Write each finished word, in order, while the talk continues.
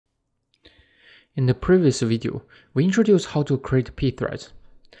In the previous video, we introduced how to create pThreads.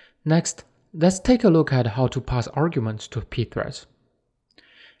 Next, let's take a look at how to pass arguments to pThreads.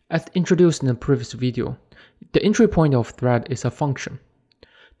 As introduced in the previous video, the entry point of thread is a function.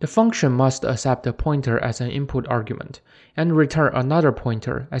 The function must accept a pointer as an input argument and return another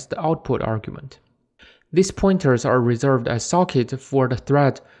pointer as the output argument. These pointers are reserved as sockets for the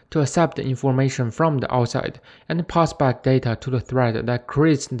thread to accept the information from the outside and pass back data to the thread that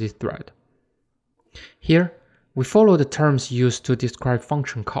creates this thread. Here, we follow the terms used to describe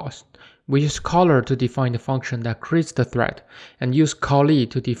function calls. We use caller to define the function that creates the thread, and use callee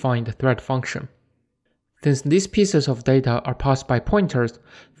to define the thread function. Since these pieces of data are passed by pointers,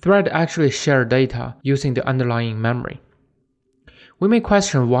 threads actually share data using the underlying memory. We may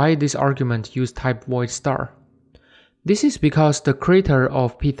question why this argument use type void star. This is because the creator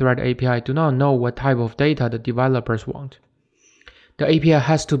of pthread API do not know what type of data the developers want. The API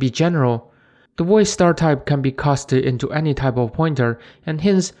has to be general. The void star type can be casted into any type of pointer, and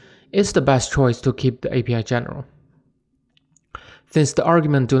hence it's the best choice to keep the API general. Since the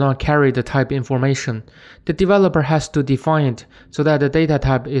argument do not carry the type information, the developer has to define it so that the data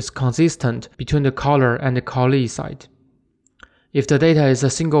type is consistent between the caller and the callee side. If the data is a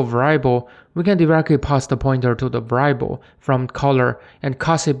single variable, we can directly pass the pointer to the variable from caller and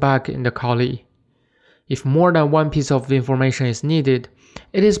cast it back in the callee. If more than one piece of information is needed,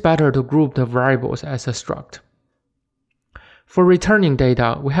 it is better to group the variables as a struct. For returning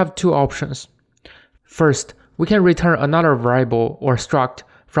data, we have two options. First, we can return another variable or struct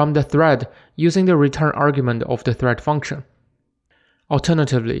from the thread using the return argument of the thread function.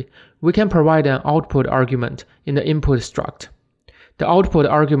 Alternatively, we can provide an output argument in the input struct. The output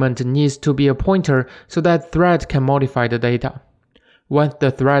argument needs to be a pointer so that thread can modify the data. Once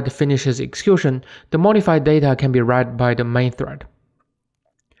the thread finishes execution, the modified data can be read by the main thread.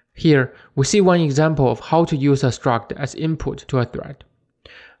 Here, we see one example of how to use a struct as input to a thread.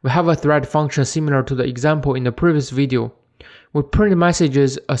 We have a thread function similar to the example in the previous video. We print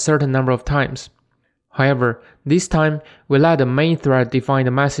messages a certain number of times. However, this time, we let the main thread define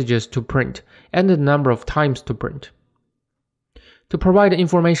the messages to print and the number of times to print. To provide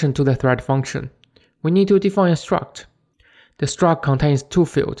information to the thread function, we need to define a struct. The struct contains two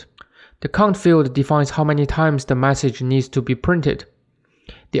fields. The count field defines how many times the message needs to be printed.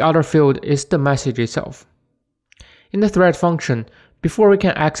 The other field is the message itself. In the thread function, before we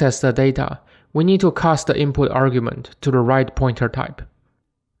can access the data, we need to cast the input argument to the right pointer type.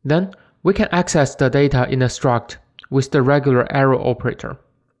 Then, we can access the data in the struct with the regular arrow operator.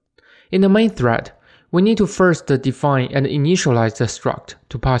 In the main thread, we need to first define and initialize the struct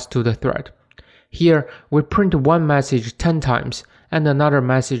to pass to the thread. Here, we print one message 10 times and another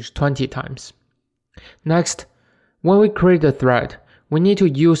message 20 times. Next, when we create the thread, we need to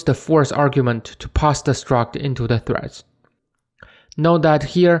use the force argument to pass the struct into the threads. Note that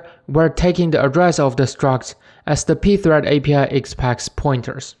here, we're taking the address of the structs as the pthread API expects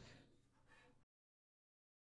pointers.